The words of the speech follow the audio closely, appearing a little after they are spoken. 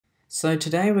So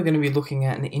today we're going to be looking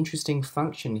at an interesting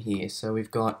function here. So we've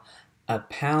got a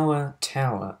power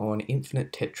tower, or an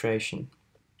infinite tetration,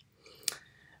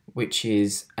 which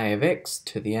is a of x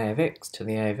to the a of x to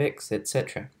the a of x,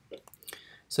 etc.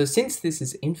 So since this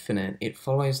is infinite, it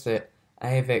follows that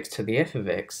a of x to the f of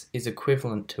x is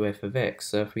equivalent to f of x.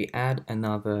 So if we add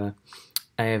another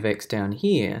a of x down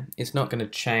here, it's not going to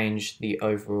change the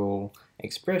overall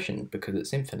expression because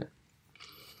it's infinite.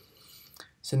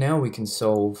 So now we can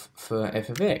solve for f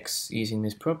of x using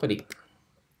this property.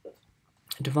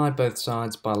 Divide both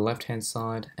sides by the left-hand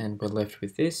side and we're left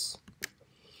with this.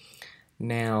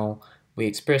 Now we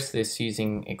express this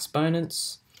using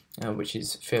exponents, which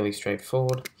is fairly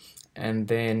straightforward, and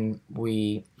then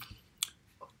we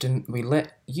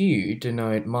let u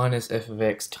denote minus f of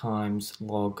x times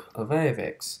log of a of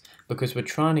x, because we're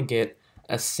trying to get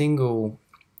a single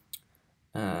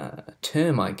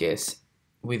term, I guess,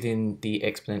 within the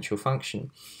exponential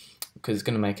function, because it's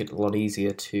going to make it a lot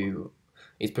easier to,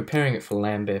 it's preparing it for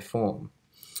Lambert form.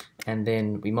 And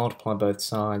then we multiply both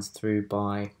sides through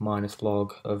by minus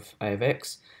log of a of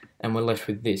x, and we're left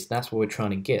with this. That's what we're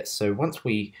trying to get. So once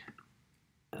we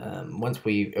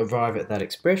arrive at that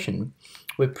expression,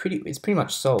 it's pretty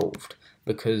much solved,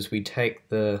 because we take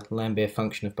the Lambert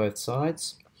function of both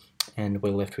sides and we're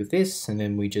left with this, and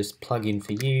then we just plug in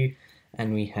for u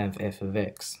and we have f of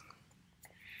x.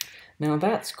 Now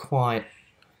that's quite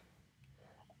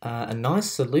a nice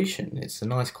solution. It's a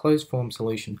nice closed form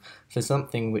solution for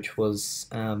something which was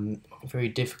very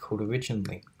difficult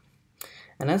originally.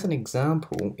 And as an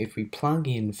example, if we plug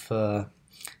in for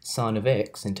sine of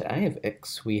x into a of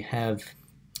x, we have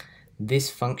this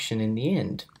function in the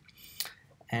end.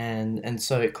 And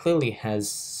so it clearly has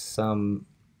some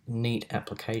neat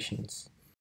applications.